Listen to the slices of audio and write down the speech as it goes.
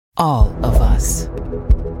All of us.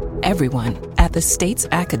 Everyone at the state's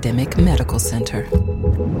academic medical center.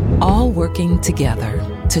 All working together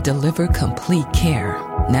to deliver complete care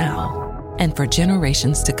now and for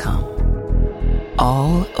generations to come.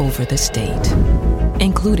 All over the state,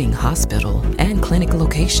 including hospital and clinic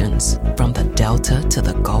locations from the Delta to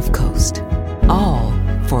the Gulf Coast. All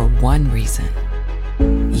for one reason.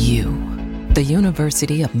 You, the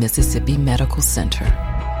University of Mississippi Medical Center.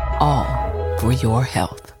 All for your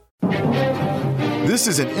health. This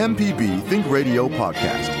is an MPB Think Radio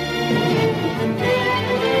podcast.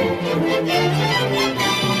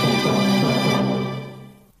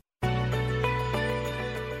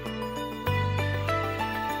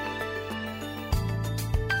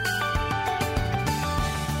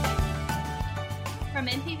 From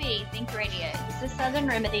MPB Think Radio, this is Southern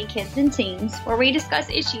Remedy Kids and Teens, where we discuss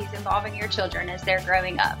issues involving your children as they're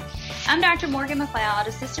growing up. I'm Dr. Morgan McLeod,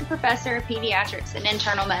 Assistant Professor of Pediatrics and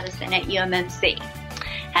Internal Medicine at UMMC.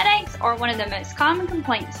 Headaches are one of the most common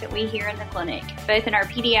complaints that we hear in the clinic, both in our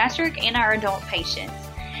pediatric and our adult patients.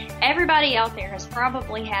 Everybody out there has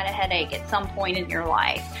probably had a headache at some point in your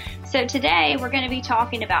life. So today we're going to be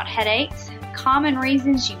talking about headaches, common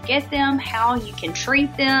reasons you get them, how you can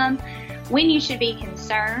treat them, when you should be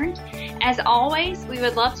concerned. As always, we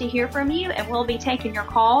would love to hear from you, and we'll be taking your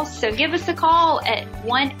calls. So give us a call at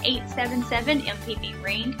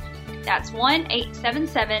 1-877-MPB-RING. That's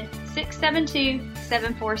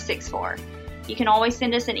 1-877-672-7464. You can always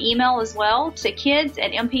send us an email as well to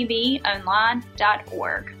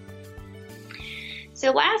kids@mpbonline.org.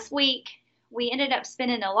 So last week, we ended up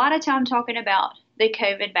spending a lot of time talking about the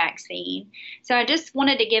COVID vaccine. So I just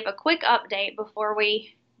wanted to give a quick update before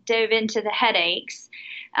we dove into the headaches.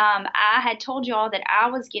 I had told you all that I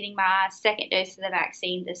was getting my second dose of the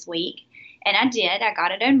vaccine this week, and I did. I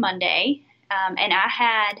got it on Monday, and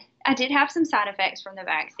I did have some side effects from the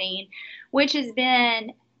vaccine, which has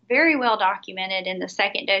been very well documented in the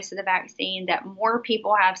second dose of the vaccine, that more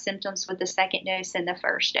people have symptoms with the second dose than the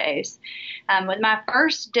first dose. With my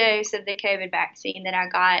first dose of the COVID vaccine that I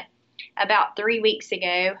got about 3 weeks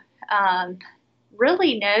ago,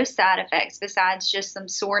 really no side effects besides just some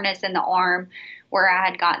soreness in the arm where I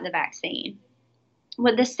had gotten the vaccine.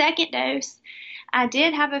 With the second dose, I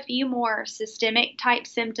did have a few more systemic type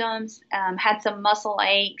symptoms, had some muscle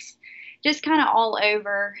aches, just kind of all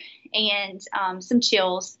over, and some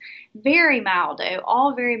chills. Very mild though,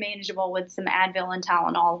 all very manageable with some Advil and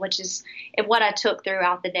Tylenol, which is what I took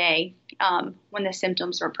throughout the day when the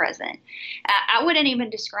symptoms were present. I wouldn't even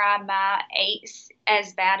describe my aches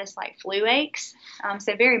as bad as like flu aches,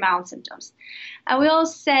 so very mild symptoms. I will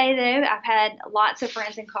say though, I've had lots of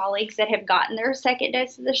friends and colleagues that have gotten their second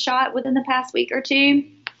dose of the shot within the past week or two,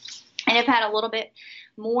 and have had a little bit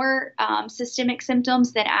more systemic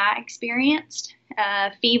symptoms than I experienced.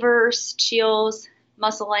 Fevers, chills,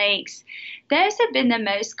 muscle aches. Those have been the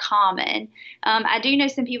most common. I do know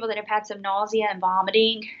some people that have had some nausea and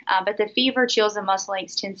vomiting, but the fever, chills, and muscle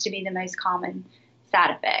aches tends to be the most common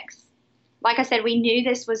side effects. Like I said, we knew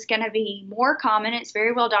this was going to be more common. It's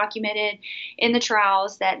very well documented in the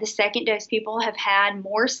trials that the second dose people have had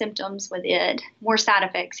more symptoms with it, more side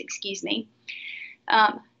effects,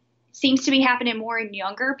 Seems to be happening more in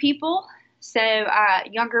younger people. So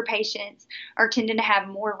younger patients are tending to have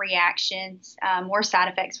more reactions, more side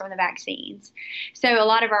effects from the vaccines. So a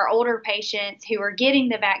lot of our older patients who are getting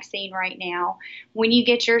the vaccine right now, when you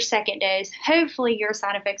get your second dose, hopefully your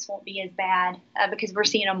side effects won't be as bad because we're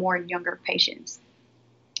seeing them more in younger patients.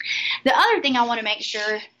 The other thing I want to make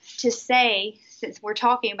sure to say, since we're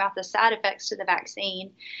talking about the side effects to the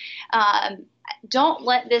vaccine, don't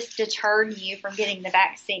let this deter you from getting the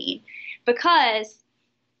vaccine, because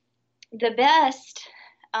the best,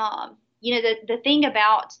 the thing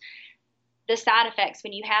about the side effects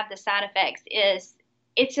when you have the side effects is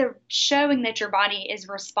it's showing that your body is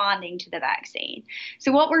responding to the vaccine.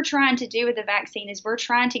 So what we're trying to do with the vaccine is we're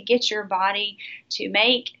trying to get your body to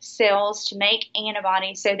make cells, to make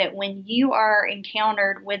antibodies, so that when you are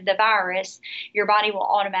encountered with the virus, your body will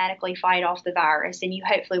automatically fight off the virus and you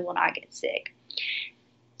hopefully will not get sick.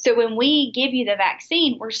 So when we give you the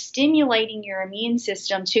vaccine, we're stimulating your immune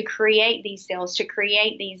system to create these cells, to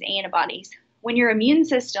create these antibodies. When your immune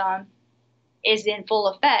system is in full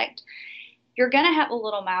effect, you're going to have a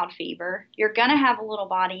little mild fever. You're going to have a little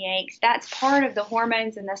body aches. That's part of the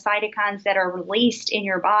hormones and the cytokines that are released in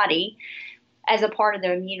your body as a part of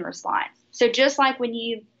the immune response. So just like when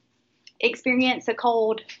you experience a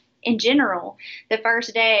cold in general, the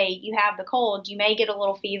first day you have the cold, you may get a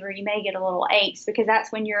little fever, you may get a little aches, because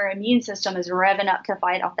that's when your immune system is revving up to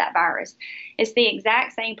fight off that virus. It's the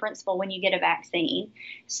exact same principle when you get a vaccine.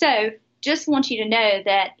 So just want you to know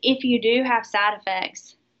that if you do have side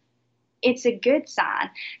effects, it's a good sign.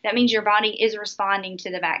 That means your body is responding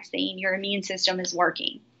to the vaccine. Your immune system is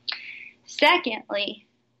working. Secondly,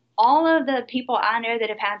 all of the people I know that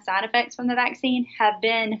have had side effects from the vaccine have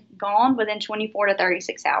been gone within 24 to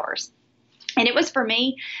 36 hours. And it was for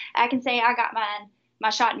me. I can say I got my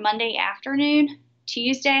shot Monday afternoon.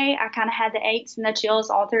 Tuesday, I kind of had the aches and the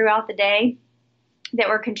chills all throughout the day that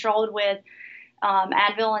were controlled with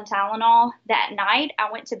Advil and Tylenol. That night,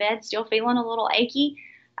 I went to bed still feeling a little achy.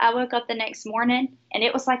 I woke up the next morning, and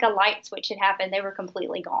it was like a light switch had happened. They were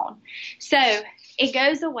completely gone. So it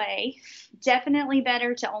goes away. Definitely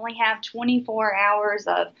better to only have 24 hours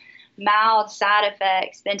of mild side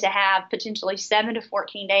effects than to have potentially 7 to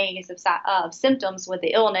 14 days of symptoms with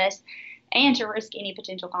the illness and to risk any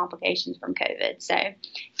potential complications from COVID. So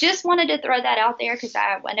just wanted to throw that out there because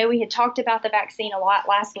I know we had talked about the vaccine a lot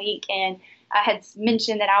last week, and I had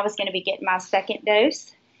mentioned that I was going to be getting my second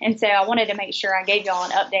dose. And so I wanted to make sure I gave y'all an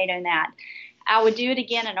update on that. I would do it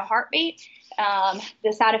again in a heartbeat.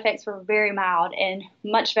 The side effects were very mild and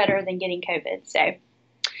much better than getting COVID. So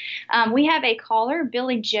we have a caller,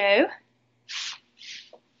 Billy Joe.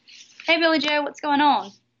 Hey, Billy Joe, what's going on?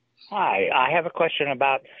 Hi, I have a question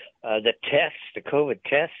about the tests, the COVID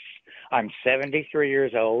tests. I'm 73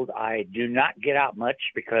 years old. I do not get out much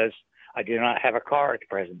because I do not have a car at the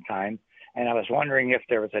present time. And I was wondering if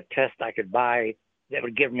there was a test I could buy that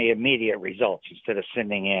would give me immediate results instead of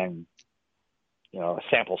sending in, a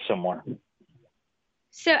sample somewhere.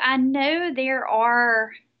 So I know there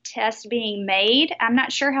are tests being made. I'm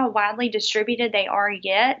not sure how widely distributed they are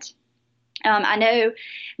yet. I know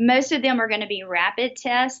most of them are going to be rapid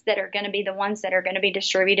tests that are going to be the ones that are going to be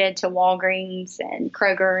distributed to Walgreens and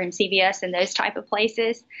Kroger and CVS and those type of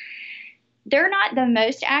places. They're not the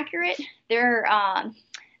most accurate.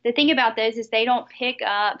 The thing about those is they don't pick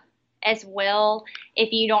up as well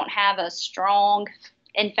if you don't have a strong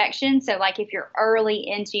infection. So like if you're early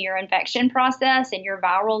into your infection process and your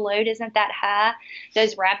viral load isn't that high,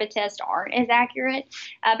 those rapid tests aren't as accurate,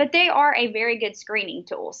 but they are a very good screening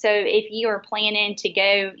tool. So if you are planning to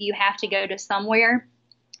go, you have to go to somewhere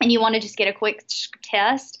and you want to just get a quick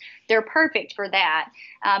test, they're perfect for that.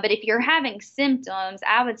 But if you're having symptoms,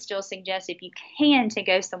 I would still suggest, if you can, to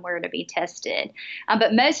go somewhere to be tested.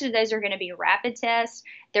 But most of those are going to be rapid tests.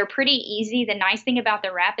 They're pretty easy. The nice thing about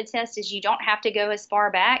the rapid test is you don't have to go as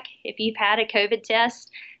far back. If you've had a COVID test,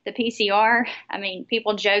 the PCR,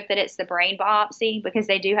 people joke that it's the brain biopsy because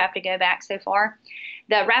they do have to go back so far.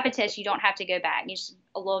 The rapid test, you don't have to go back. You just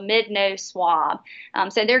a little mid-nose swab.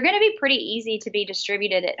 So they're going to be pretty easy to be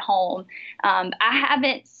distributed at home. I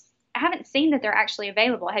haven't seen that they're actually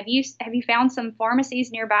available. Have you found some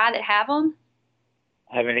pharmacies nearby that have them?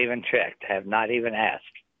 I haven't even checked. Have not even asked.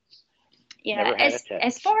 Yeah, Never had a test.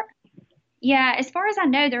 As far as I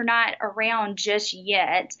know, they're not around just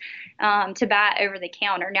yet to buy over the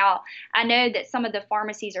counter. Now, I know that some of the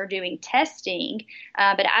pharmacies are doing testing,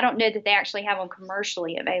 but I don't know that they actually have them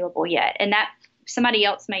commercially available yet. And that somebody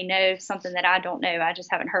else may know something that I don't know. I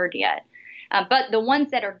just haven't heard yet. But the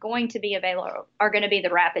ones that are going to be available are going to be the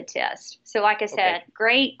rapid test. So like I said,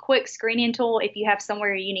 Great quick screening tool if you have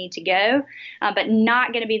somewhere you need to go, but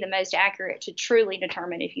not going to be the most accurate to truly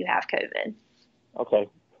determine if you have COVID. Okay.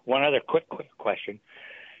 One other quick question.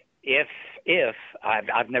 If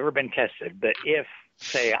I've never been tested, but if,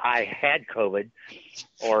 say, I had COVID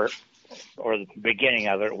or the beginning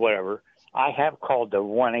of it, whatever, I have called the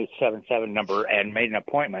 1-877 number and made an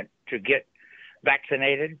appointment to get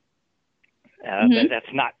vaccinated. But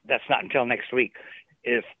that's not until next week.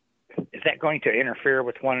 Is that going to interfere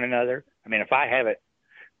with one another? If I have it,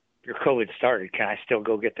 your COVID started, can I still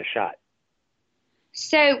go get the shot?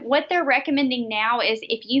 So what they're recommending now is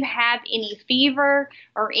if you have any fever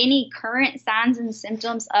or any current signs and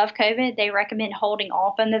symptoms of COVID, they recommend holding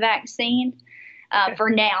off on the vaccine.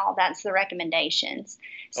 For now, that's the recommendations.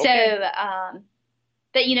 Okay. So,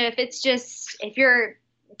 but if you're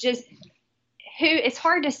just it's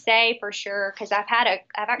hard to say for sure because I've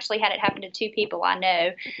actually had it happen to 2 people I know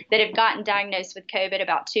that have gotten diagnosed with COVID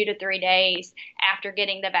about 2 to 3 days after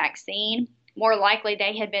getting the vaccine. More likely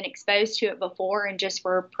they had been exposed to it before and just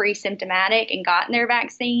were pre-symptomatic and gotten their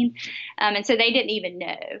vaccine. And so they didn't even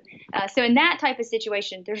know. So in that type of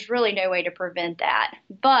situation, there's really no way to prevent that.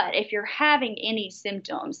 But if you're having any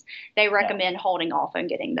symptoms, they recommend holding off on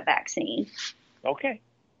getting the vaccine. Okay.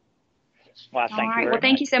 Well, thank you very much. Well,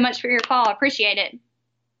 thank you so much for your call. I appreciate it.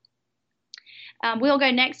 We'll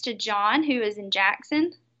go next to John, who is in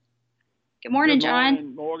Jackson. Good morning, John.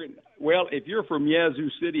 Good morning, Morgan. Well, if you're from Yazoo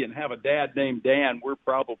City and have a dad named Dan, we're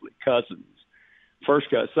probably cousins.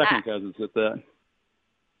 Second cousins at that.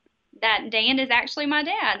 That Dan is actually my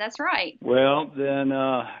dad. That's right. Well, then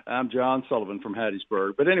I'm John Sullivan from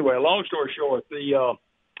Hattiesburg. But anyway, long story short,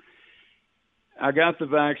 I got the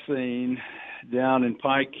vaccine down in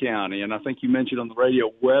Pike County, and I think you mentioned on the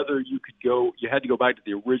radio whether you had to go back to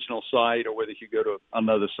the original site or whether you could go to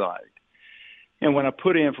another site. And when I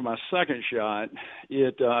put in for my second shot,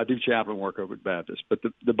 I do chaplain work over at Baptist, but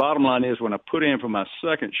the bottom line is when I put in for my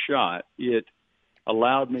second shot, it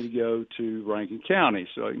allowed me to go to Rankin County.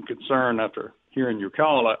 So in concern after hearing your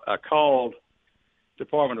call, I called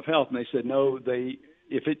Department of Health, and they said, no,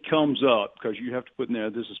 if it comes up, because you have to put in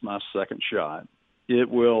there, this is my second shot, it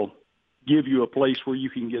will give you a place where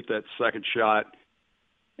you can get that second shot,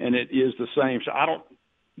 and it is the same. So I don't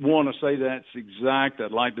want to say that's exact.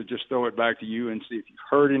 I'd like to just throw it back to you and see if you've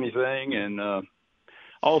heard anything. And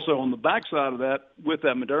also on the backside of that, with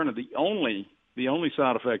that Moderna, the only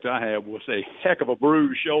side effect I had was a heck of a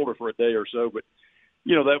bruised shoulder for a day or so, but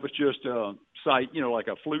that was just like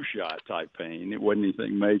a flu shot type pain. It wasn't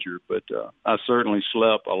anything major, but I certainly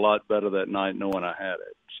slept a lot better that night knowing I had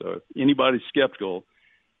it. So if anybody's skeptical,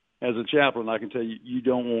 as a chaplain, I can tell you, you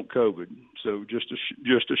don't want COVID. So just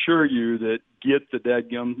assure you that get the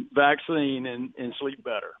dadgum vaccine and sleep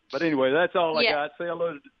better. But anyway, that's all I got. Say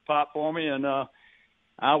hello to Pop for me, and I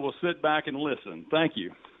will sit back and listen. Thank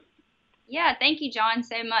you. Yeah, thank you, John,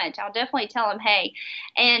 so much. I'll definitely tell him, hey.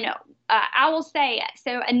 And I will say,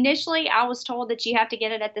 so initially I was told that you have to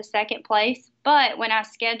get it at the second place. But when I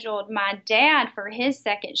scheduled my dad for his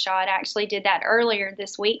second shot, I actually did that earlier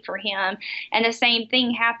this week for him. And the same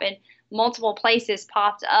thing happened. Multiple places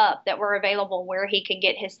popped up that were available where he could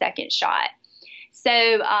get his second shot. So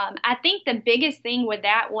I think the biggest thing with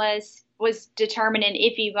that was determining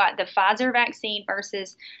if you got the Pfizer vaccine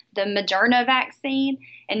versus the Moderna vaccine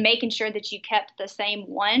and making sure that you kept the same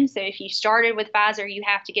one. So if you started with Pfizer, you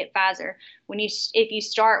have to get Pfizer. If you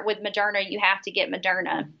start with Moderna, you have to get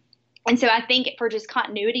Moderna. And so I think for just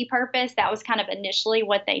continuity purpose, that was kind of initially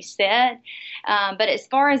what they said. But as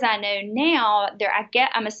far as I know now,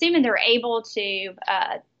 I'm assuming they're able to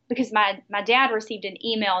because my dad received an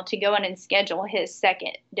email to go in and schedule his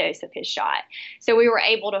second dose of his shot. So we were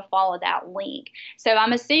able to follow that link. So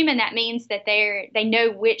I'm assuming that means that they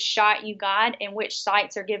know which shot you got and which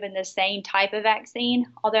sites are given the same type of vaccine,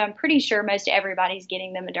 although I'm pretty sure most everybody's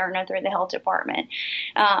getting the Moderna through the health department.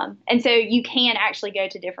 And so you can actually go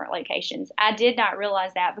to different locations. I did not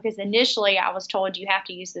realize that because initially I was told you have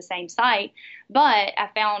to use the same site, but I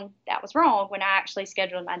found that was wrong when I actually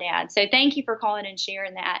scheduled my dad. So thank you for calling and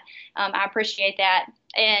sharing that. I appreciate that.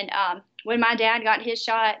 And when my dad got his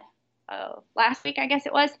shot last week, I guess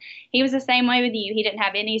it was, he was the same way with you. He didn't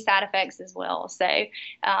have any side effects as well. So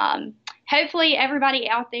hopefully everybody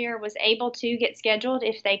out there was able to get scheduled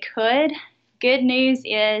if they could. Good news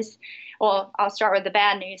is, well, I'll start with the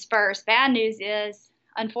bad news first. Bad news is,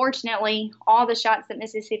 unfortunately, all the shots that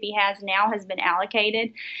Mississippi has now has been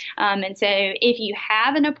allocated. And so if you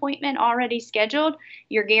have an appointment already scheduled,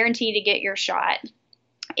 you're guaranteed to get your shot.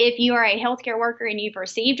 If you are a healthcare worker and you've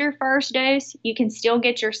received your first dose, you can still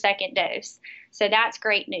get your second dose. So that's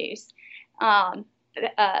great news. Bad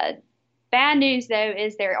news, though,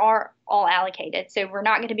 is they are all allocated. So we're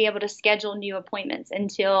not going to be able to schedule new appointments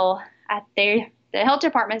until the health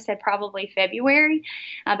department said probably February,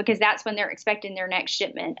 because that's when they're expecting their next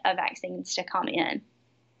shipment of vaccines to come in.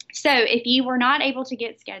 So if you were not able to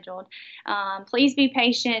get scheduled, please be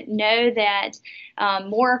patient. Know that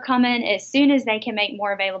more are coming. As soon as they can make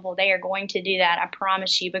more available, they are going to do that, I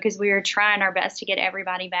promise you, because we are trying our best to get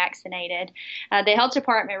everybody vaccinated. The health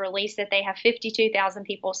department released that they have 52,000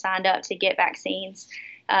 people signed up to get vaccines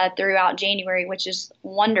throughout January, which is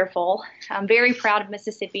wonderful. I'm very proud of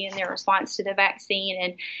Mississippi and their response to the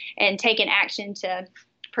vaccine and taking action to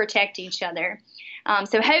protect each other.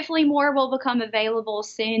 So hopefully more will become available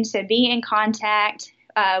soon. So be in contact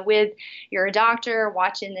with your doctor,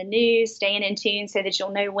 watching the news, staying in tune so that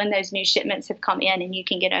you'll know when those new shipments have come in and you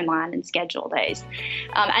can get online and schedule those.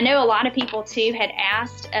 I know a lot of people too had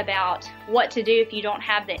asked about what to do if you don't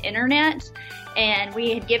have the internet, and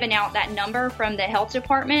we had given out that number from the health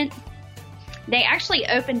department. They actually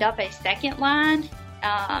opened up a second line.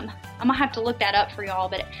 I'm going to have to look that up for y'all,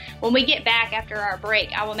 but when we get back after our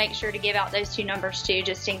break, I will make sure to give out those two numbers too,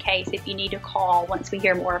 just in case if you need to call once we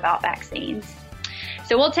hear more about vaccines.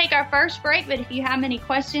 So we'll take our first break, but if you have any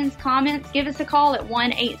questions, comments, give us a call at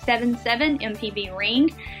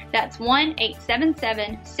 1-877-MPB-RING. That's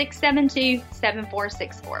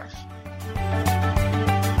 1-877-672-7464.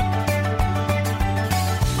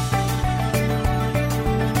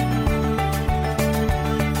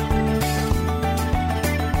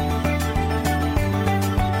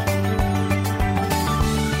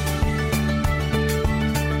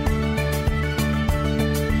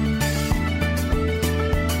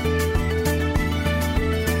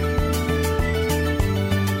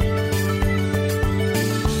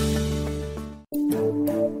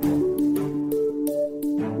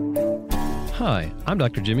 Hi, I'm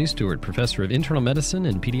Dr. Jimmy Stewart, Professor of Internal Medicine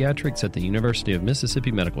and Pediatrics at the University of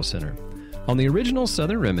Mississippi Medical Center. On the original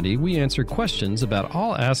Southern Remedy, we answer questions about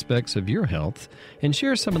all aspects of your health and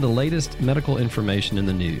share some of the latest medical information in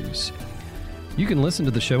the news. You can listen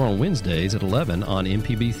to the show on Wednesdays at 11 on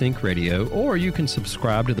MPB Think Radio, or you can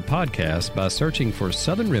subscribe to the podcast by searching for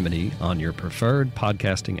Southern Remedy on your preferred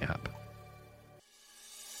podcasting app.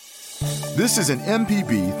 This is an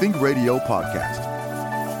MPB Think Radio podcast.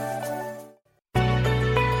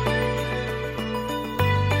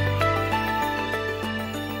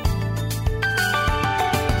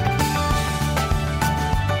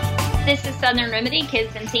 This is Southern Remedy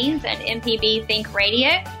Kids and Teens at MPB Think Radio.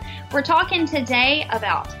 We're talking today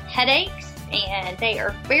about headaches, and they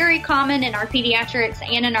are very common in our pediatrics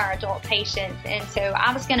and in our adult patients. And so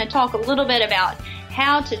I was going to talk a little bit about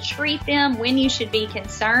how to treat them, when you should be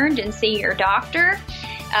concerned and see your doctor.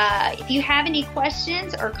 If you have any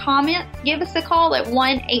questions or comments, give us a call at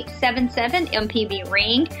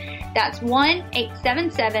 1-877-MPB-RING. That's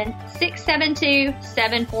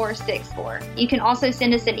 1-877-672-7464. You can also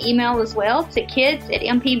send us an email as well to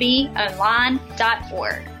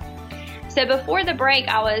kids@mpbonline.org. So before the break,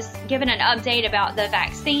 I was given an update about the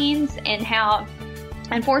vaccines and how,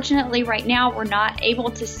 unfortunately, right now we're not able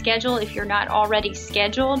to schedule if you're not already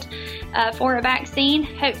scheduled for a vaccine.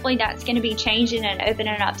 Hopefully that's going to be changing and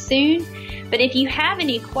opening up soon. But if you have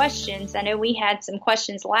any questions, I know we had some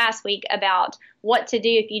questions last week about what to do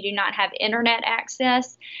if you do not have internet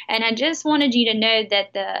access. And I just wanted you to know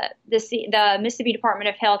that the Mississippi Department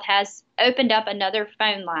of Health has opened up another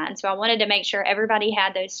phone line. So I wanted to make sure everybody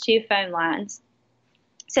had those two phone lines.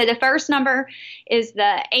 So the first number is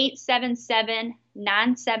the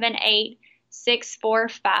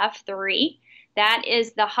 877-978-6453. That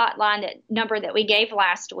is the hotline number that we gave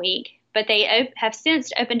last week. But they have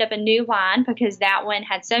since opened up a new line because that one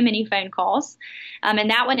had so many phone calls. And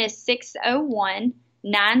that one is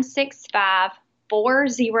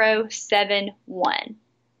 601-965-4071.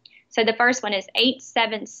 So the first one is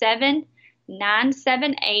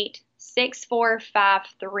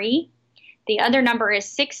 877-978-6453. The other number is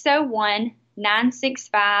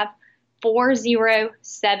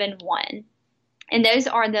 601-965-4071. And those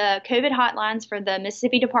are the COVID hotlines for the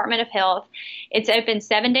Mississippi Department of Health. It's open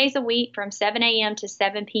 7 days a week from 7 a.m. to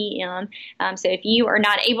 7 p.m. So if you are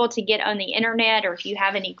not able to get on the internet, or if you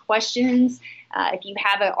have any questions, if you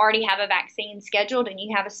already have a vaccine scheduled and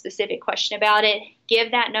you have a specific question about it,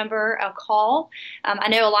 give that number a call. I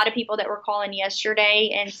know a lot of people that were calling yesterday,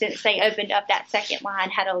 and since they opened up that second line,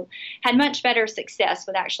 had much better success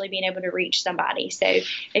with actually being able to reach somebody. So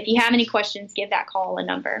if you have any questions, give that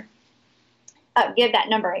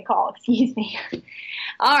number a call, excuse me.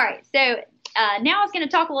 All right, so now I was going to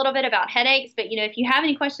talk a little bit about headaches, but if you have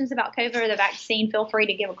any questions about COVID or the vaccine, feel free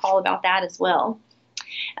to give a call about that as well.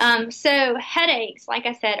 So headaches, like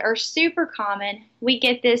I said, are super common. We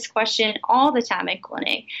get this question all the time in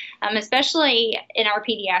clinic, especially in our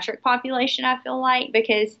pediatric population, I feel like,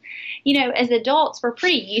 because, as adults, we're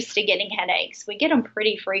pretty used to getting headaches. We get them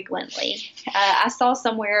pretty frequently. I saw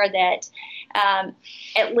somewhere that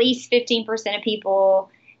at least 15% of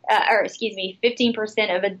people,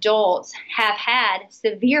 15% of adults have had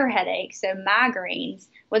severe headaches, so migraines,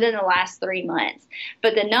 within the last 3 months.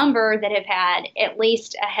 But the number that have had at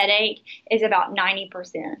least a headache is about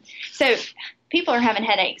 90%. So people are having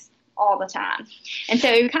headaches all the time. And so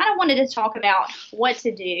we kind of wanted to talk about what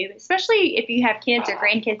to do, especially if you have kids or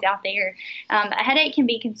grandkids out there. A headache can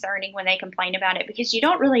be concerning when they complain about it because you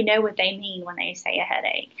don't really know what they mean when they say a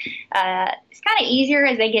headache. It's kind of easier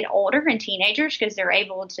as they get older and teenagers because they're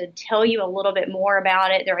able to tell you a little bit more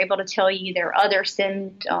about it. They're able to tell you their other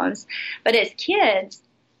symptoms. But as kids,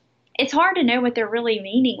 it's hard to know what they're really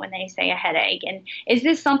meaning when they say a headache. And is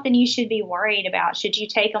this something you should be worried about? Should you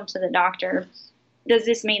take them to the doctor? Does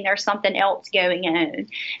this mean there's something else going on?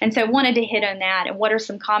 And so I wanted to hit on that and what are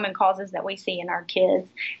some common causes that we see in our kids,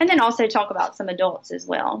 and then also talk about some adults as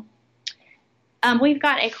well. We've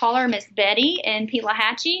got a caller, Miss Betty in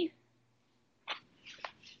Pelahatchie.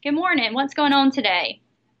 Good morning. What's going on today?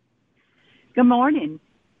 Good morning.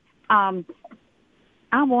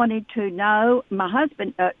 I wanted to know, my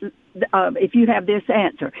husband, if you have this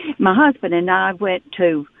answer. My husband and I went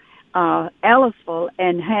to Ellisville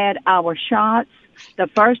and had our shots, the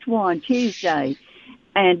first one Tuesday,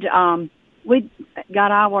 and we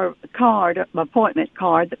got our appointment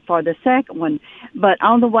card for the second one. But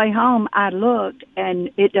on the way home, I looked,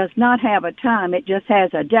 and it does not have a time. It just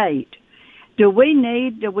has a date. Do we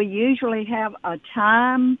usually have a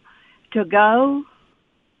time to go?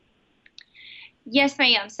 Yes,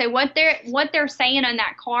 ma'am. So what they're saying on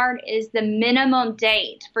that card is the minimum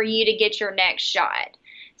date for you to get your next shot.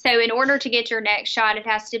 So in order to get your next shot, it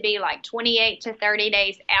has to be like 28 to 30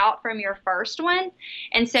 days out from your first one.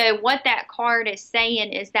 And so what that card is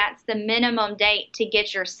saying is that's the minimum date to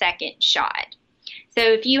get your second shot. So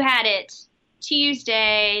if you had it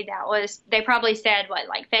Tuesday, they probably said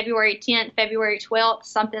like February 10th, February 12th,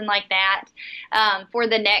 something like that, for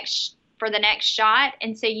the next shot.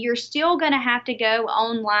 And so you're still going to have to go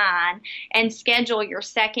online and schedule your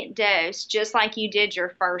second dose just like you did your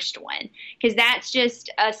first one, because that's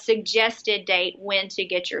just a suggested date when to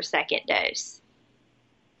get your second dose.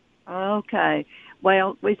 Okay.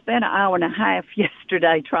 Well, we spent an hour and a half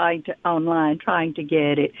yesterday trying to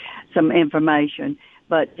get it, some information,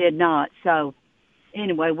 but did not. So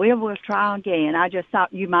anyway, we will try again. I just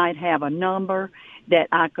thought you might have a number that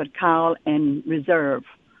I could call and reserve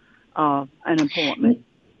an appointment.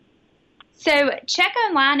 So check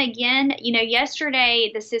online again.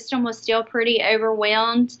 Yesterday the system was still pretty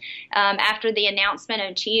overwhelmed after the announcement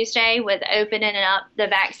on Tuesday with opening up the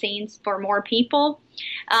vaccines for more people.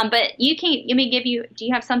 But do you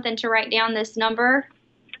have something to write down this number?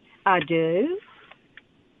 I do.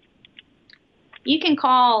 You can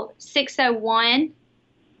call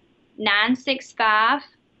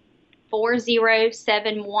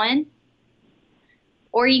 601-965-4071.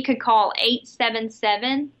 Or you could call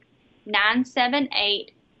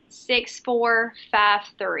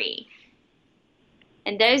 877-978-6453.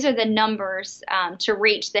 And those are the numbers to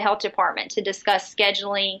reach the health department to discuss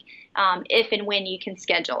scheduling if and when you can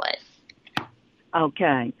schedule it.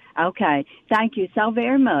 Okay. Thank you so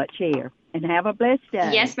very much here, and have a blessed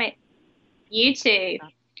day. Yes, ma'am. You too.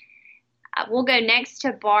 We'll go next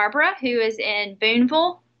to Barbara, who is in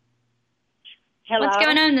Boonville. Hello. What's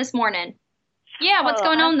going on this morning? Yeah, what's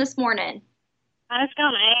going on this morning? I was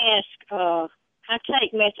going to ask, I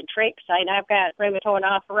take methotrexate. I've got rheumatoid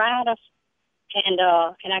arthritis, and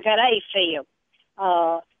I got AFib.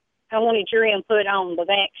 I wanted your input on the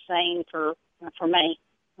vaccine for me,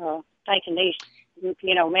 taking these,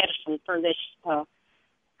 medicine for this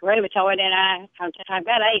rheumatoid, and I've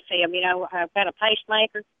got AFib. I've got a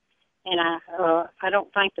pacemaker, and I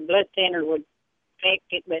don't think the blood thinner would affect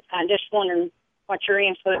it, but I'm just wondering what your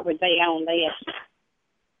input would be on this.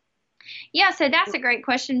 Yeah, so that's a great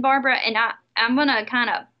question, Barbara, and I'm going to kind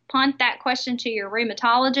of punt that question to your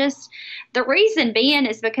rheumatologist. The reason being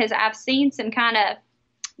is because I've seen some kind of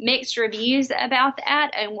mixed reviews about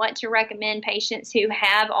that and what to recommend patients who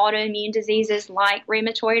have autoimmune diseases like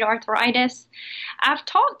rheumatoid arthritis. I've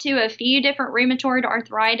talked to a few different rheumatoid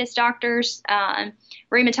arthritis doctors,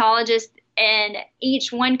 rheumatologists, and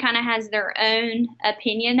each one kind of has their own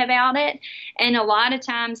opinion about it. And a lot of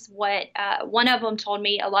times what one of them told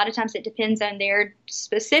me, a lot of times it depends on their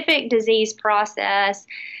specific disease process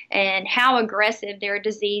and how aggressive their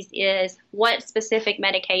disease is, what specific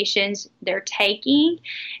medications they're taking.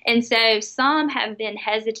 And so some have been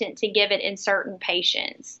hesitant to give it in certain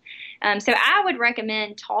patients. So I would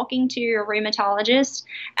recommend talking to your rheumatologist.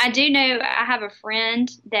 I do know I have a friend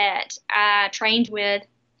that I trained with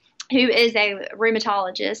who is a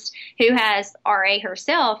rheumatologist who has RA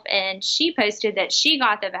herself, and she posted that she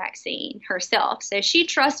got the vaccine herself. So she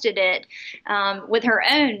trusted it with her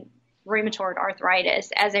own rheumatoid arthritis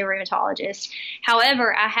as a rheumatologist.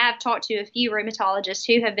 However, I have talked to a few rheumatologists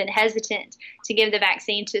who have been hesitant to give the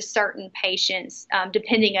vaccine to certain patients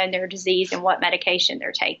depending on their disease and what medication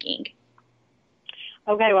they're taking.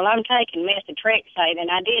 Okay, well, I'm taking methotrexate, and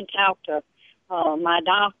I did talk to my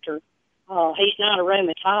doctor. He's not a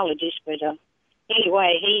rheumatologist, but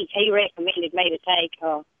anyway, he recommended me to take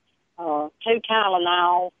 2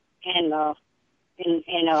 Tylenol and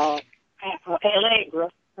Allegra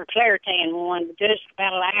or Claritin one just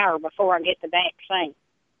about an hour before I get the vaccine.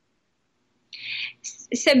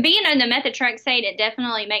 So being on the methotrexate, it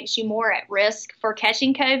definitely makes you more at risk for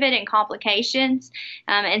catching COVID and complications.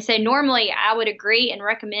 And so normally I would agree and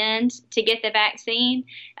recommend to get the vaccine,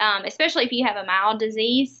 especially if you have a mild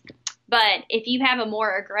disease. But if you have a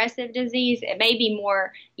more aggressive disease, it may be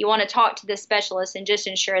more you want to talk to the specialist and just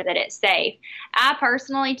ensure that it's safe. I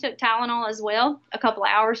personally took Tylenol as well a couple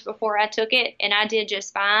hours before I took it, and I did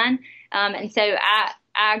just fine. And so I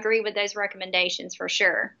agree with those recommendations for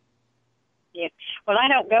sure. Yeah. Well, I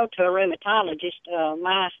don't go to a rheumatologist.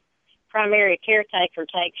 My primary caretaker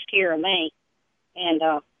takes care of me. And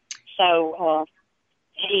so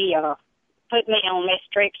he put me on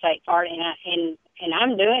methotrexate for it, and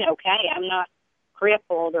I'm doing okay. I'm not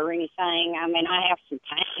crippled or anything. I mean, I have some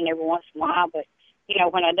pain every once in a while, but,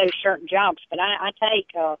 when I do certain jobs. But I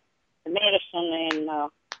take the medicine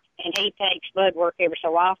and he takes blood work every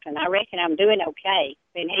so often. I reckon I'm doing okay.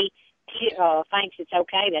 And he thinks it's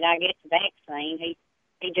okay that I get the vaccine. He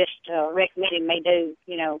just recommended me do,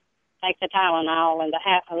 take the Tylenol and the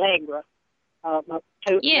Allegra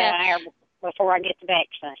 2 hours before I get the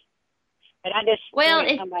vaccine. But I just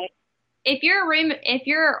if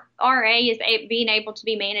your RA is being able to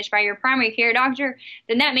be managed by your primary care doctor,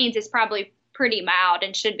 then that means it's probably pretty mild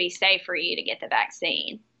and should be safe for you to get the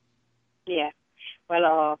vaccine. Yeah.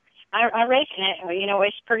 Well, I reckon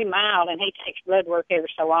it's pretty mild, and he takes blood work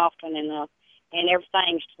every so often, and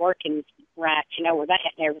everything's working right, with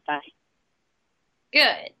that and everything.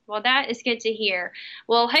 Good. Well, that is good to hear.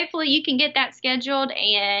 Well, hopefully you can get that scheduled,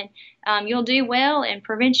 and you'll do well and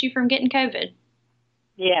prevent you from getting COVID.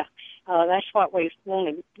 Yeah. That's what we want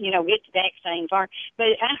to, get the vaccine for.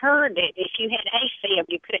 But I heard that if you had AFib,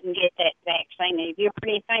 you couldn't get that vaccine. Have you heard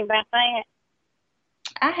anything about that?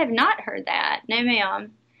 I have not heard that. No,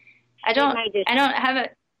 ma'am. I don't have a.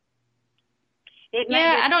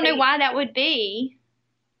 I don't know why that would be.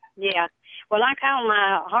 Yeah. Well, I called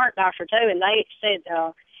my heart doctor too, and they said,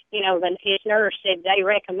 his nurse said they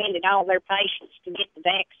recommended all their patients to get the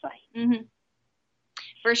vaccine. Mm-hmm.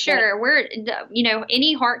 For sure.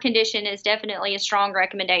 Any heart condition is definitely a strong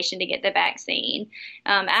recommendation to get the vaccine.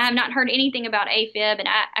 I have not heard anything about AFib, and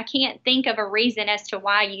I can't think of a reason as to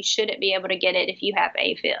why you shouldn't be able to get it if you have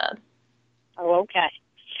AFib. Oh, okay.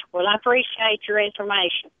 Well, I appreciate your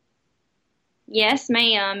information. Yes,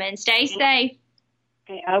 ma'am, and stay safe.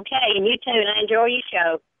 Okay, and you too, and I enjoy your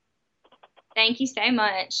show. Thank you so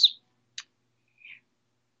much.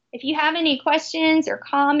 If you have any questions or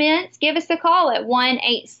comments, give us a call at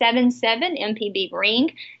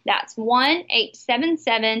 1-877-MPB-RING. That's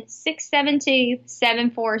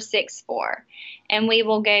 1-877-672-7464. And we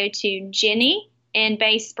will go to Jenny in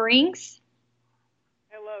Bay Springs.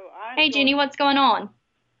 Hello. Hey, Jenny, what's going on?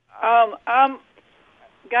 I'm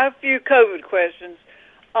got a few COVID questions.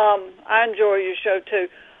 I enjoy your show, too.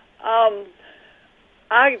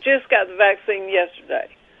 I just got the vaccine yesterday.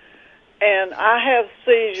 And I have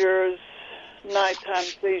seizures, nighttime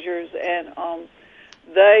seizures, and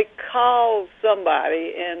they called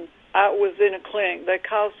somebody, and I was in a clinic. They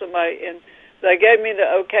called somebody, and they gave me the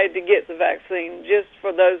okay to get the vaccine just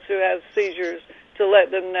for those who have seizures to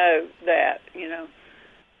let them know that,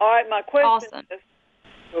 All right, my question is...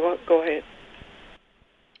 Go ahead.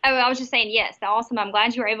 Oh, I was just saying, yes, awesome. I'm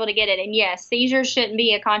glad you were able to get it. And, yes, seizures shouldn't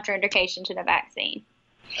be a contraindication to the vaccine.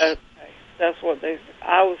 Okay. That's what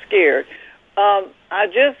I was scared. Do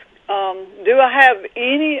you have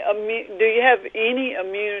any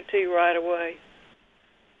immunity right away?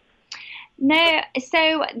 No.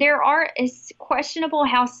 So it's questionable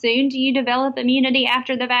how soon do you develop immunity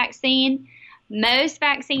after the vaccine. Most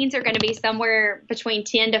vaccines are going to be somewhere between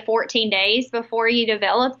 10 to 14 days before you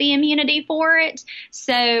develop the immunity for it.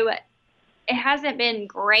 So it hasn't been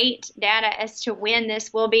great data as to when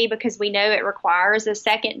this will be because we know it requires a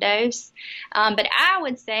second dose. But I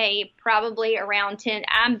would say probably around 10,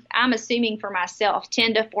 I'm assuming for myself,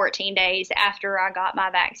 10 to 14 days after I got my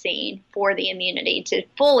vaccine for the immunity to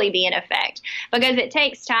fully be in effect, because it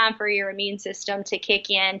takes time for your immune system to kick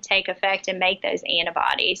in, take effect, and make those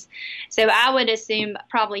antibodies. So I would assume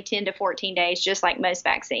probably 10 to 14 days, just like most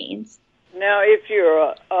vaccines. Now, if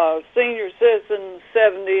you're a senior citizen,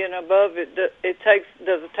 70 and above, does it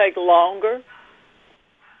take longer?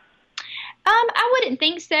 I wouldn't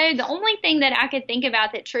think so. The only thing that I could think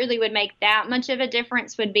about that truly would make that much of a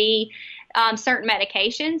difference would be certain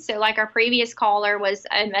medications. So like our previous caller was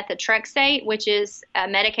methotrexate, which is a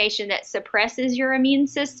medication that suppresses your immune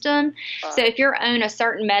system. So if you're on a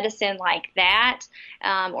certain medicine like that,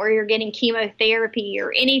 or you're getting chemotherapy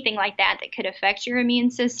or anything like that that could affect your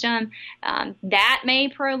immune system, that may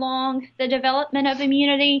prolong the development of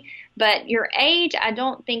immunity. But your age, I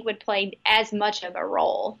don't think would play as much of a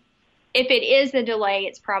role. If it is a delay,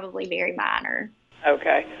 it's probably very minor.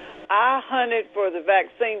 Okay. I hunted for the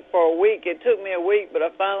vaccine for a week. It took me a week, but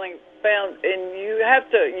I finally found, and you have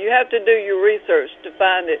to do your research to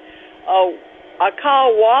find it. I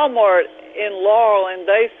called Walmart in Laurel, and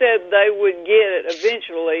they said they would get it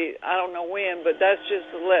eventually. I don't know when, but that's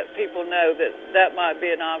just to let people know that might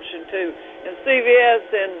be an option too. And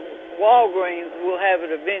CVS and Walgreens will have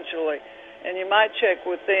it eventually, and you might check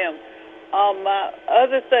with them. My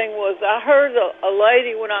other thing was I heard a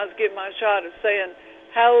lady when I was getting my shot saying,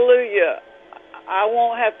 "Hallelujah, I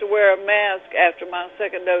won't have to wear a mask after my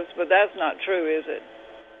second dose," but that's not true, is it?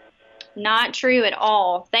 Not true at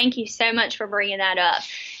all. Thank you so much for bringing that up.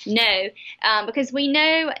 No, because we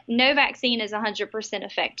know no vaccine is 100%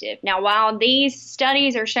 effective. Now, while these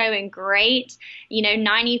studies are showing great,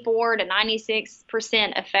 94 to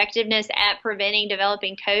 96% effectiveness at preventing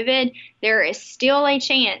developing COVID, there is still a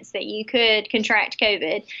chance that you could contract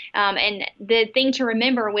COVID. And the thing to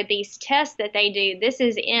remember with these tests that they do, this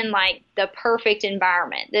is in like the perfect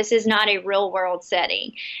environment. This is not a real world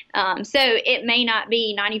setting. So it may not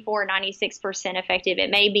be 94 or 96% effective. It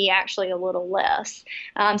may be actually a little less.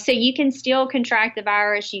 So you can still contract the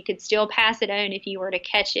virus. You could still pass it on if you were to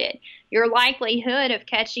catch it. Your likelihood of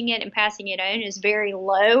catching it and passing it on is very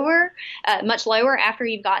lower, much lower after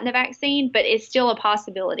you've gotten the vaccine, but it's still a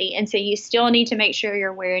possibility. And so you still need to make sure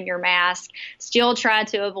you're wearing your mask, still try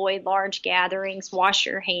to avoid large gatherings, wash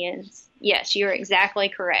your hands. Yes, you're exactly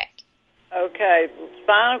correct. Okay,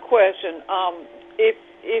 final question. If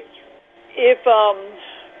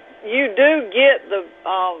you do get the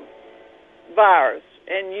virus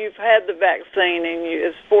and you've had the vaccine and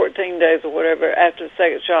it's 14 days or whatever after the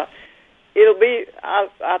second shot, it'll be. I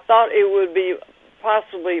thought it would be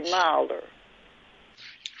possibly milder.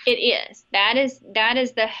 It is. That is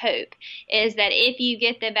the hope, is that if you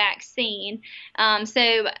get the vaccine,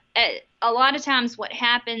 a lot of times what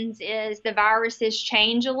happens is the viruses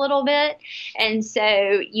change a little bit, and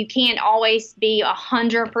so you can't always be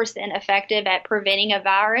 100% effective at preventing a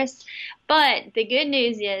virus. But the good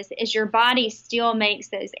news is your body still makes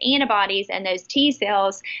those antibodies and those T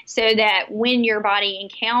cells so that when your body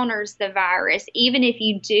encounters the virus, even if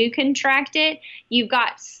you do contract it, you've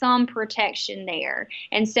got some protection there.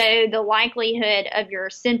 And so the likelihood of your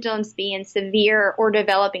symptoms being severe or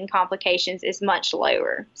developing complications is much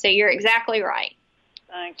lower. So you're exactly right.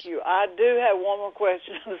 Thank you. I do have one more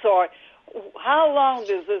question. I'm sorry. How long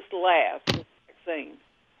does this last, this vaccine?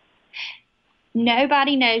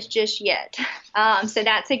 Nobody knows just yet. So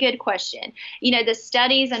that's a good question. The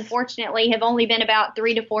studies, unfortunately, have only been about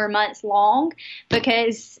 3 to 4 months long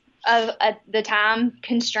because of the time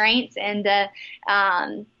constraints and the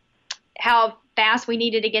how fast we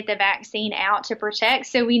needed to get the vaccine out to protect.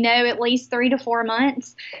 So we know at least 3 to 4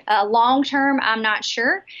 months. Long term, I'm not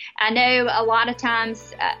sure. I know a lot of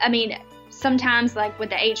times, sometimes, like with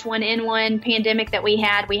the H1N1 pandemic that we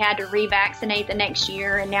had to revaccinate the next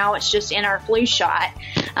year, and now it's just in our flu shot.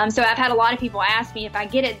 So I've had a lot of people ask me, if I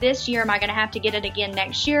get it this year, am I going to have to get it again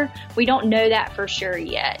next year? We don't know that for sure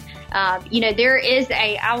yet. There is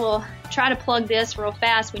I will try to plug this real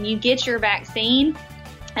fast. When you get your vaccine,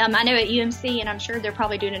 I know at UMC, and I'm sure they're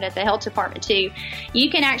probably doing it at the health department too, you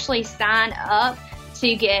can actually sign up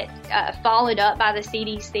to get followed up by the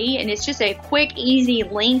CDC, and it's just a quick, easy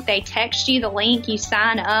link. They text you the link, you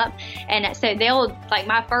sign up, and so they'll, like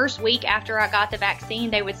my first week after I got the vaccine,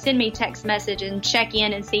 they would send me a text message and check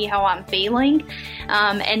in and see how I'm feeling,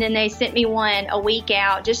 and then they sent me one a week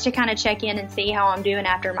out just to kind of check in and see how I'm doing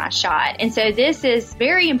after my shot. And so this is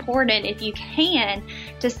very important, if you can,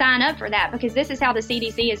 to sign up for that, because this is how the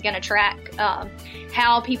CDC is going to track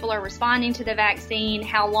how people are responding to the vaccine,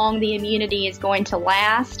 how long the immunity is going to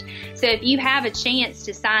last. So if you have a chance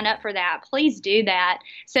to sign up for that, please do that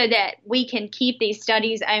so that we can keep these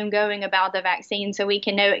studies ongoing about the vaccine, so we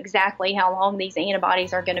can know exactly how long these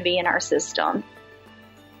antibodies are going to be in our system.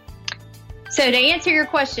 So to answer your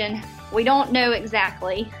question, we don't know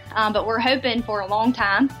exactly, but we're hoping for a long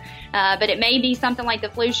time. But it may be something like the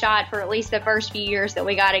flu shot for at least the first few years that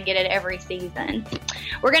we got to get it every season.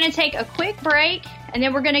 We're going to take a quick break, and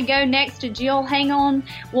then we're going to go next to Jill. Hang on.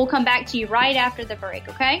 We'll come back to you right after the break,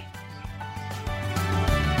 okay?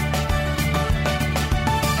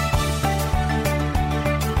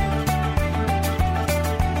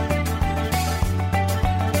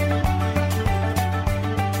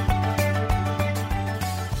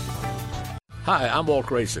 Hi, I'm Walt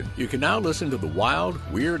Grayson. You can now listen to the wild,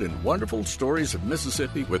 weird, and wonderful stories of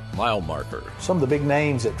Mississippi with Mile Marker. Some of the big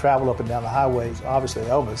names that travel up and down the highways, obviously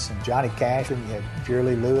Elvis and Johnny Cash, and you have Jerry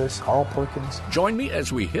Lee Lewis, Carl Perkins. Join me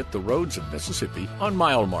as we hit the roads of Mississippi on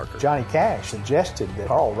Mile Marker. Johnny Cash suggested that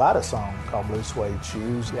Carl write a song called Blue Suede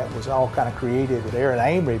Shoes. That was all kind of created with Aaron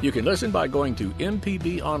Amory. You can listen by going to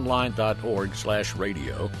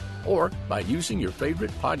mpbonline.org/radio or by using your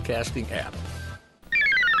favorite podcasting app.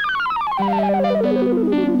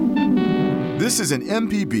 This is an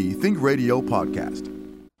MPB Think Radio podcast.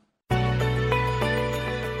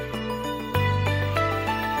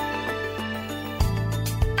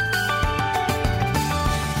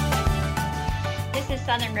 This is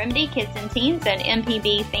Southern Remedy Kids and Teens at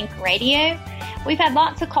MPB Think Radio. We've had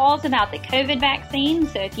lots of calls about the COVID vaccine,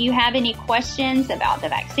 so if you have any questions about the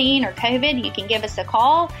vaccine or COVID, you can give us a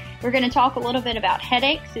call. We're going to talk a little bit about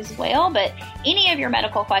headaches as well, but any of your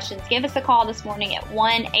medical questions, give us a call this morning at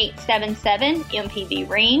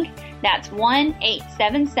 1-877-MPB-RING. That's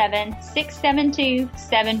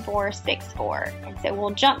 1-877-672-7464. And so we'll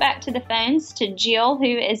jump back to the phones to Jill, who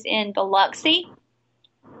is in Biloxi.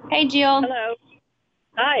 Hey, Jill. Hello.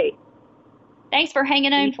 Hi. Thanks for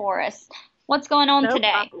hanging on for us. What's going on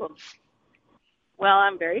today? Problem. Well,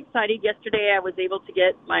 I'm very excited. Yesterday I was able to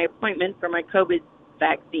get my appointment for my COVID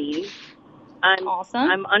vaccine.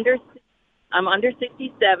 Awesome. I'm under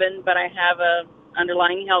 67, but I have a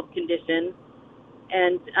underlying health condition.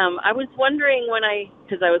 And I was wondering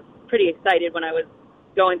because I was pretty excited when I was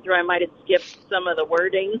going through, I might have skipped some of the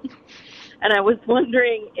wording. And I was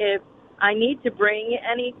wondering if I need to bring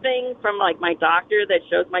anything from like my doctor that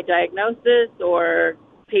shows my diagnosis or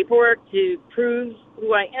paperwork to prove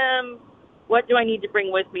who I am. What do I need to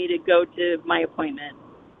bring with me to go to my appointment?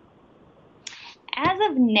 As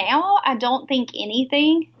of now, I don't think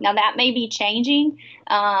anything. Now, that may be changing,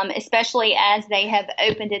 especially as they have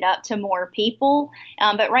opened it up to more people.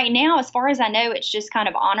 But right now, as far as I know, it's just kind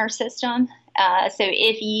of honor system. So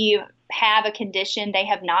if you have a condition, they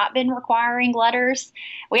have not been requiring letters.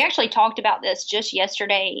 We actually talked about this just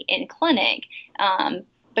yesterday in clinic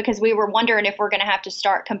because we were wondering if we're going to have to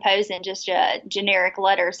start composing just a generic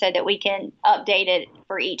letter so that we can update it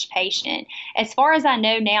for each patient. As far as I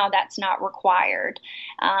know now, that's not required.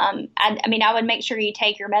 I mean, I would make sure you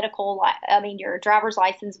take your your driver's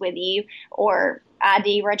license with you or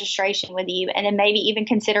ID registration with you, and then maybe even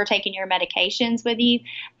consider taking your medications with you.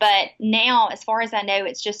 But now, as far as I know,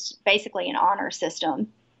 it's just basically an honor system.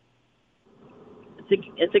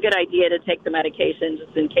 It's a good idea to take the medication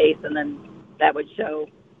just in case, and then that would show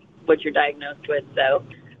what you're diagnosed with. So,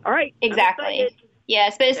 all right. Exactly.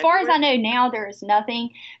 Yes, but as far as I know now, there is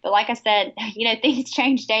nothing. But like I said, things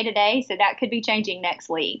change day to day, so that could be changing next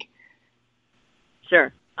week.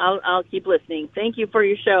 Sure. I'll keep listening. Thank you for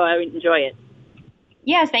your show. I enjoy it.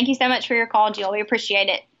 Yes, thank you so much for your call, Jill. We appreciate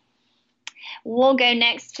it. We'll go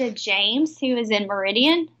next to James, who is in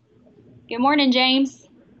Meridian. Good morning, James.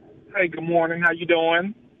 Hey, good morning. How you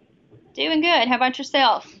doing? Doing good. How about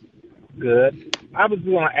yourself? Good. I was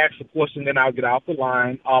going to ask a question, then I'll get off the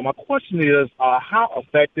line. My question is, how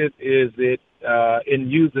effective is it in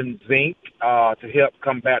using zinc to help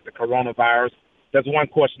combat the coronavirus? That's one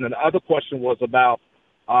question. And the other question was about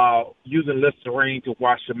using Listerine to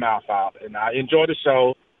wash your mouth out. And I enjoy the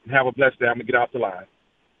show and have a blessed day. I'm going to get off the line.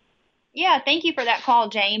 Yeah, thank you for that call,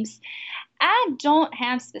 James. I don't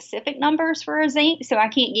have specific numbers for zinc, so I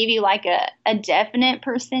can't give you like a definite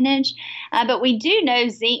percentage. But we do know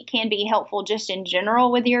zinc can be helpful just in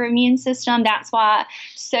general with your immune system. That's why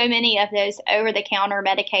so many of those over-the-counter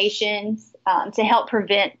medications to help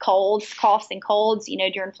prevent colds, coughs, and colds,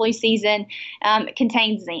 during flu season,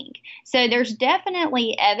 contain zinc. So there's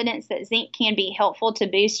definitely evidence that zinc can be helpful to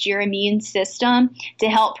boost your immune system to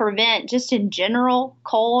help prevent just in general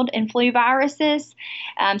cold and flu viruses.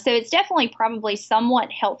 So it's definitely probably somewhat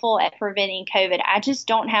helpful at preventing COVID. I just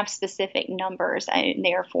don't have specific numbers in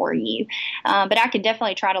there for you. But I could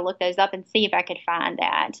definitely try to look those up and see if I could find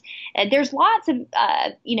that. There's lots of,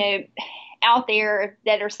 out there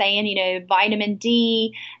that are saying, vitamin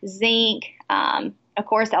D, zinc. Of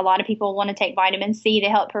course, a lot of people want to take vitamin C to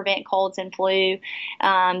help prevent colds and flu.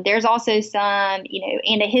 There's also some,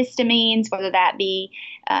 antihistamines, whether that be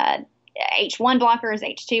H1 blockers,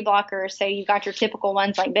 H2 blockers. So you've got your typical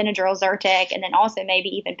ones like Benadryl, Zyrtec, and then also maybe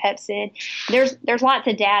even Pepcid. There's lots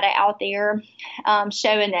of data out there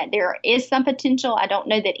showing that there is some potential. I don't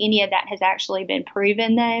know that any of that has actually been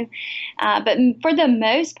proven though. But for the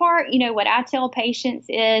most part, what I tell patients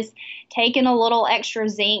is taking a little extra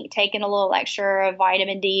zinc, taking a little extra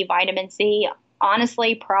vitamin D, vitamin C,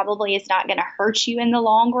 honestly, probably it's not going to hurt you in the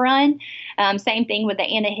long run. Same thing with the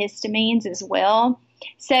antihistamines as well.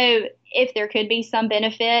 So if there could be some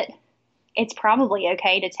benefit, it's probably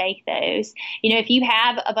okay to take those. If you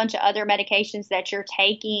have a bunch of other medications that you're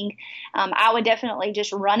taking, I would definitely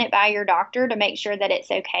just run it by your doctor to make sure that it's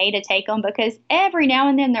okay to take them, because every now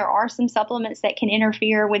and then there are some supplements that can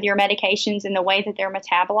interfere with your medications in the way that they're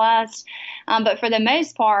metabolized. But for the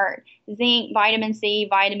most part, zinc, vitamin C,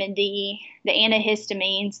 vitamin D, the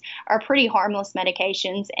antihistamines are pretty harmless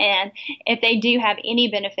medications. And if they do have any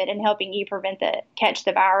benefit in helping you catch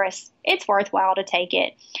the virus, it's worthwhile to take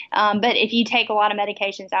it. But if you take a lot of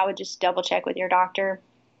medications, I would just double check with your doctor.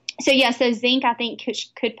 So zinc, I think,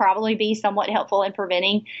 could probably be somewhat helpful in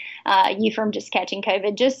preventing you from just catching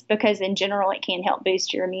COVID, just because in general it can help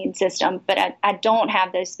boost your immune system. But I don't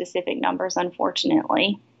have those specific numbers,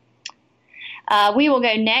 unfortunately. We will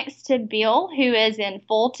go next to Bill, who is in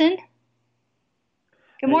Fulton.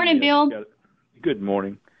 Good morning, Bill. Good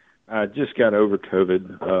morning. I just got over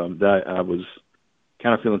COVID. I was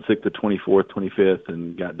kind of feeling sick the 24th, 25th,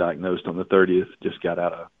 and got diagnosed on the 30th. Just got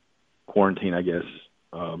out of quarantine, I guess,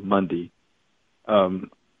 Monday.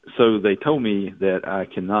 So they told me that I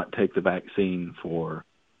cannot take the vaccine for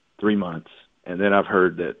 3 months. And then I've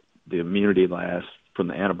heard that the immunity lasts from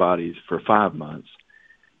the antibodies for 5 months.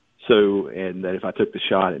 So, and that if I took the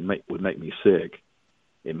shot, it would make me sick.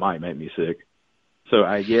 It might make me sick. So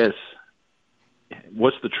I guess,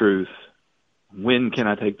 what's the truth? When can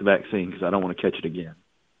I take the vaccine? Because I don't want to catch it again.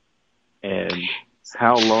 And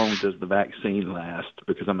how long does the vaccine last?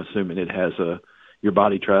 Because I'm assuming it has your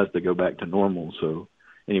body tries to go back to normal. So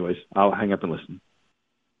anyways, I'll hang up and listen.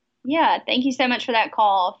 Yeah, thank you so much for that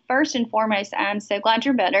call. First and foremost, I'm so glad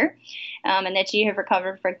you're better and that you have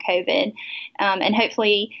recovered from COVID. And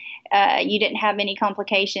hopefully you didn't have any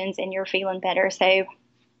complications and you're feeling better. So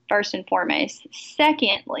first and foremost.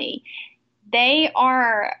 Secondly,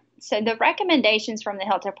 so the recommendations from the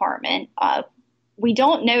health department, we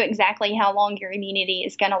don't know exactly how long your immunity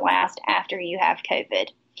is going to last after you have COVID.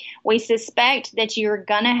 We suspect that you're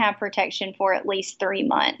going to have protection for at least 3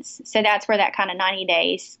 months. So that's where that kind of 90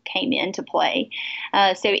 days came into play.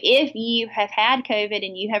 So if you have had COVID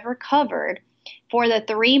and you have recovered for the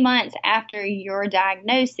 3 months after your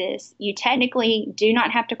diagnosis, you technically do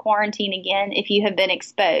not have to quarantine again if you have been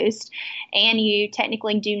exposed, and you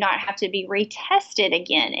technically do not have to be retested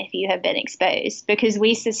again if you have been exposed, because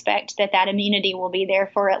we suspect that immunity will be there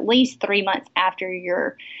for at least 3 months after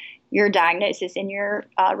your diagnosis and your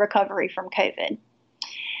recovery from COVID.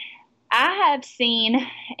 I have seen,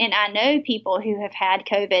 and I know people who have had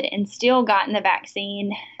COVID and still gotten the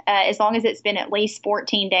vaccine as long as it's been at least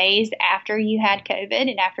 14 days after you had COVID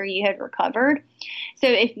and after you had recovered. So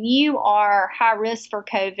if you are high risk for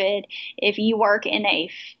COVID, if you work in a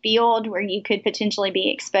field where you could potentially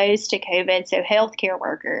be exposed to COVID, so healthcare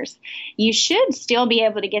workers, you should still be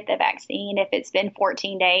able to get the vaccine if it's been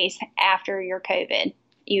 14 days after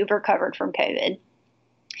you've recovered from COVID.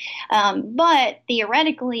 But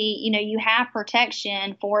theoretically, you have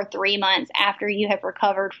protection for 3 months after you have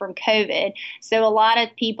recovered from COVID. So a lot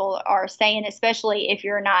of people are saying, especially if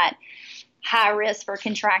you're not high risk for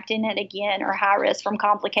contracting it again or high risk from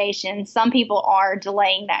complications, some people are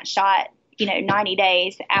delaying that shot 90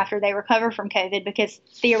 days after they recover from COVID, because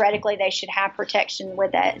theoretically they should have protection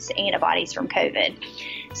with those antibodies from COVID.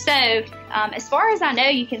 So as far as I know,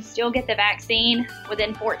 you can still get the vaccine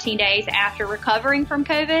within 14 days after recovering from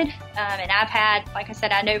COVID. And I've had, like I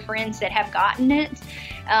said, I know friends that have gotten it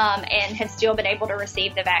and have still been able to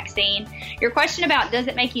receive the vaccine. Your question about does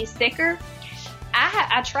it make you sicker?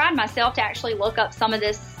 I tried myself to actually look up some of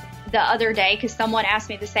this the other day because someone asked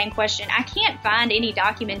me the same question. I can't find any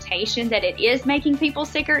documentation that it is making people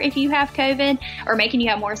sicker if you have COVID or making you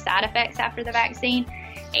have more side effects after the vaccine.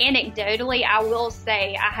 Anecdotally, I will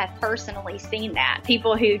say I have personally seen that.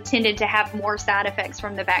 People who tended to have more side effects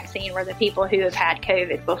from the vaccine were the people who have had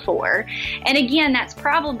COVID before. And again, that's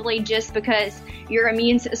probably just because your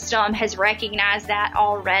immune system has recognized that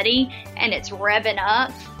already and it's revving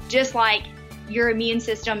up, just like your immune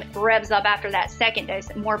system revs up after that second dose,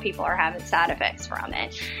 and more people are having side effects from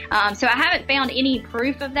it. So I haven't found any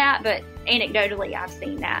proof of that, but anecdotally I've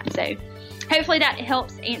seen that. So hopefully that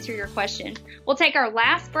helps answer your question. We'll take our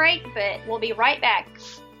last break, but we'll be right back.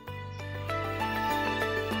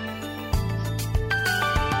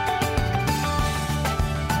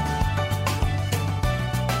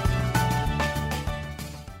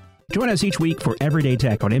 Join us each week for Everyday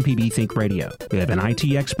Tech on MPB Think Radio. We have an IT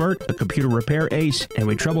expert, a computer repair ace, and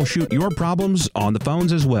we troubleshoot your problems on the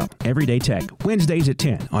phones as well. Everyday Tech, Wednesdays at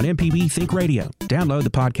 10 on MPB Think Radio. Download the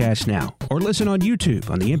podcast now or listen on YouTube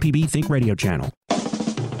on the MPB Think Radio channel.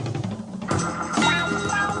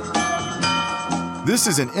 This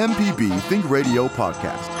is an MPB Think Radio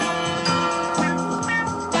podcast.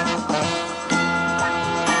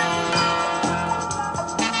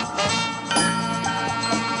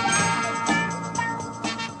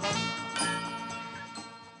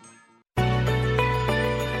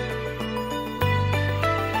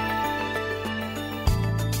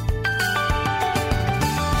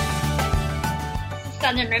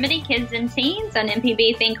 Southern Remedy Kids and Teens on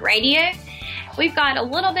MPB Think Radio. We've got a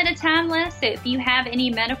little bit of time left, so if you have any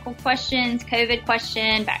medical questions, COVID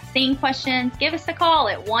question, vaccine questions, give us a call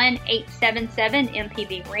at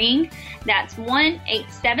 1-877-MPB-RING. That's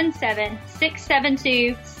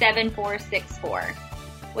 1-877-672-7464.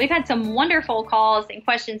 We've had some wonderful calls and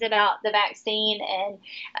questions about the vaccine, and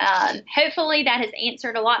hopefully that has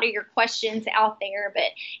answered a lot of your questions out there. But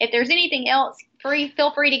if there's anything else, feel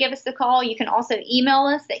free to give us a call. You can also email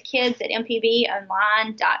us at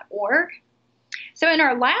kids@mpbonline.org. So in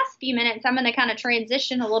our last few minutes, I'm going to kind of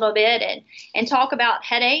transition a little bit and talk about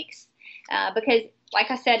headaches because,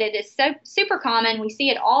 like I said, it is so super common. We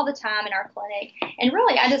see it all the time in our clinic. And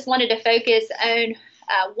really, I just wanted to focus on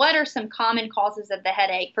what are some common causes of the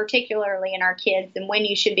headache, particularly in our kids, and when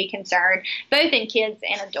you should be concerned, both in kids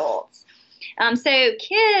and adults. So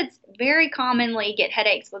kids very commonly get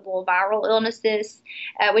headaches with little viral illnesses,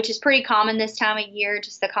 which is pretty common this time of year,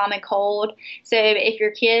 just the common cold. So if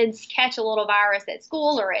your kids catch a little virus at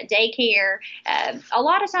school or at daycare, a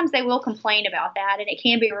lot of times they will complain about that, and it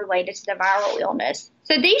can be related to the viral illness.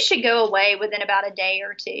 So these should go away within about a day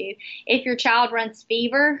or two. If your child runs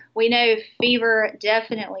fever, we know fever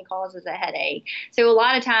definitely causes a headache. So a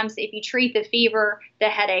lot of times if you treat the fever, the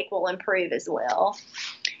headache will improve as well.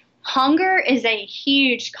 Hunger is a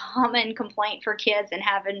huge common complaint for kids and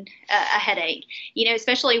having a headache. You know,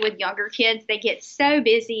 especially with younger kids, they get so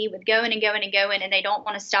busy with going and going and going, and they don't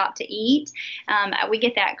want to stop to eat. We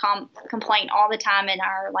get that complaint all the time in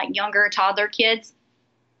our younger toddler kids,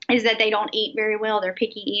 is that they don't eat very well. They're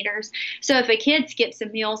picky eaters. So if a kid skips a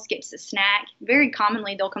meal, skips a snack, very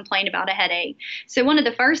commonly they'll complain about a headache. So one of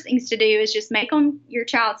the first things to do is just make your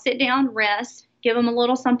child sit down, rest, give them a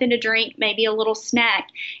little something to drink, maybe a little snack,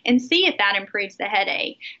 and see if that improves the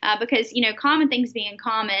headache. Because, common things being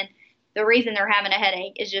common, the reason they're having a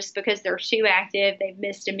headache is just because they're too active, they've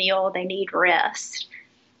missed a meal, they need rest.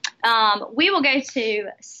 We will go to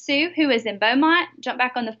Sue, who is in Beaumont. Jump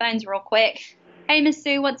back on the phones real quick. Hey, Miss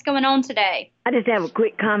Sue, what's going on today? I just have a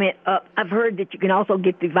quick comment. I've heard that you can also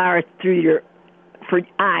get the virus through your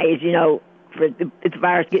eyes, if the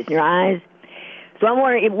virus gets in your eyes. So I'm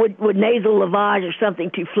wondering, would nasal lavage or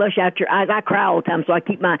something to flush out your eyes? I cry all the time, so I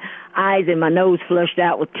keep my eyes and my nose flushed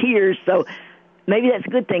out with tears. So maybe that's a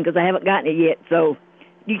good thing because I haven't gotten it yet. So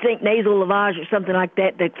do you think nasal lavage or something like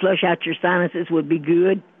that flush out your sinuses would be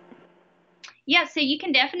good? Yeah, so you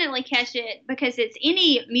can definitely catch it because it's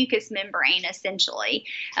any mucous membrane, essentially.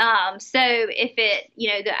 So if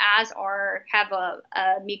the eyes have a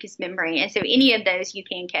mucous membrane, and so any of those you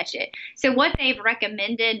can catch it. So what they've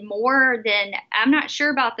recommended more than, I'm not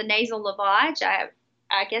sure about the nasal lavage, I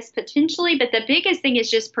guess potentially, but the biggest thing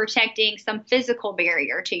is just protecting some physical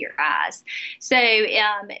barrier to your eyes. So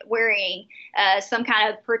wearing some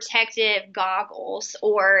kind of protective goggles,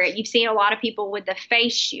 or you've seen a lot of people with the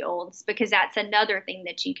face shields, because that's another thing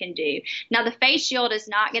that you can do. Now, the face shield is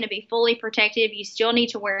not going to be fully protective. You still need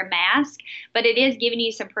to wear a mask, but it is giving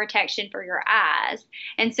you some protection for your eyes.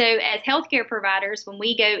 And so as healthcare providers, when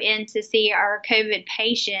we go in to see our COVID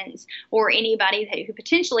patients or anybody who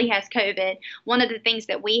potentially has COVID, one of the things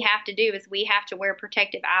that we have to do is we have to wear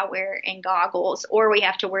protective eyewear and goggles, or we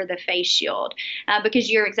have to wear the face shield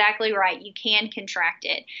because you're exactly right. You can contract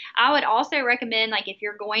it. I would also recommend, if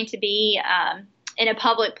you're going to be in a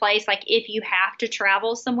public place, if you have to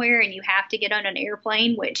travel somewhere and you have to get on an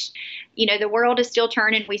airplane, which, the world is still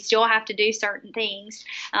turning, we still have to do certain things.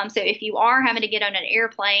 So if you are having to get on an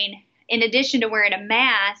airplane, in addition to wearing a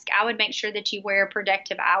mask, I would make sure that you wear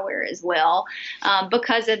protective eyewear as well,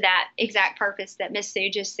 because of that exact purpose that Miss Sue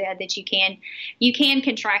just said, that you can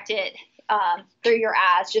contract it through your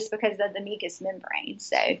eyes just because of the mucous membrane.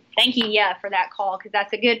 So thank you, for that call, because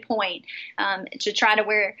that's a good point, to try to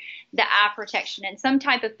wear the eye protection and some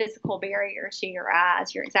type of physical barrier to your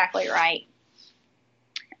eyes. You're exactly right.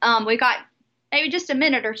 We got maybe just a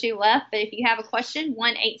minute or two left, but if you have a question,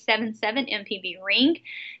 1-877-MPB-RING.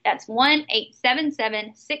 That's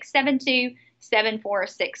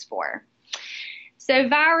 1-877-672-7464. So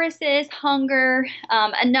viruses, hunger.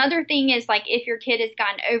 Another thing is if your kid has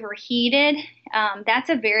gotten overheated, that's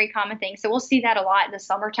a very common thing. So we'll see that a lot in the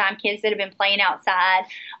summertime, kids that have been playing outside,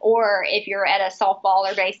 or if you're at a softball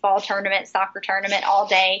or baseball tournament, soccer tournament all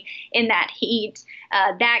day in that heat,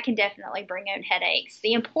 that can definitely bring on headaches.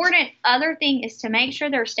 The important other thing is to make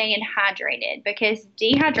sure they're staying hydrated, because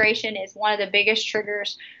dehydration is one of the biggest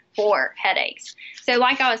triggers for headaches. So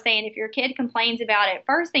like I was saying, if your kid complains about it,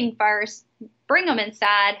 first thing first, bring them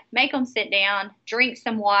inside, make them sit down, drink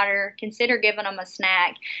some water, consider giving them a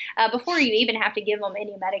snack before you even have to give them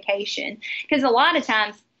any medication. Because a lot of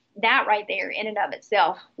times that right there in and of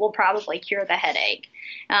itself will probably cure the headache.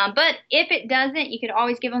 But if it doesn't, you could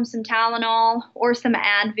always give them some Tylenol or some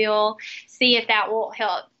Advil, see if that will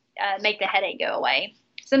help make the headache go away.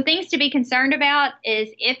 Some things to be concerned about is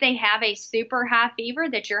if they have a super high fever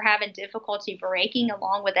that you're having difficulty breaking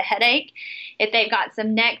along with a headache. If they've got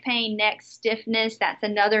some neck pain, neck stiffness, that's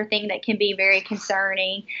another thing that can be very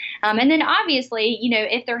concerning. And then obviously,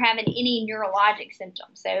 if they're having any neurologic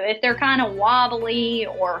symptoms. So if they're kind of wobbly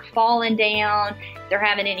or falling down, if they're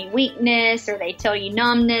having any weakness or they tell you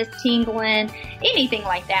numbness, tingling, anything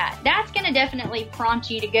like that, that's going to definitely prompt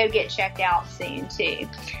you to go get checked out soon too.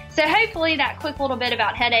 So hopefully that quick little bit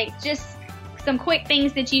about headaches, just some quick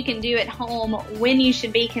things that you can do at home when you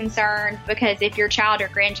should be concerned, because if your child or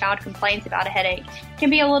grandchild complains about a headache, it can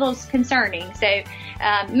be a little concerning. So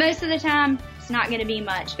most of the time, it's not going to be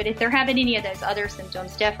much. But if they're having any of those other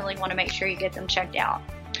symptoms, definitely want to make sure you get them checked out.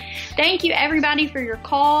 Thank you, everybody, for your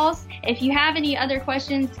calls. If you have any other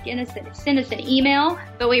questions, send us an email.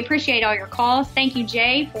 But we appreciate all your calls. Thank you,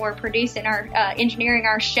 Jay, for producing engineering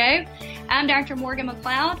our show. I'm Dr. Morgan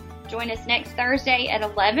McLeod. Join us next Thursday at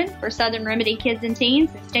 11 for Southern Remedy Kids and Teens.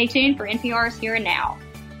 And stay tuned for NPR's Here and Now.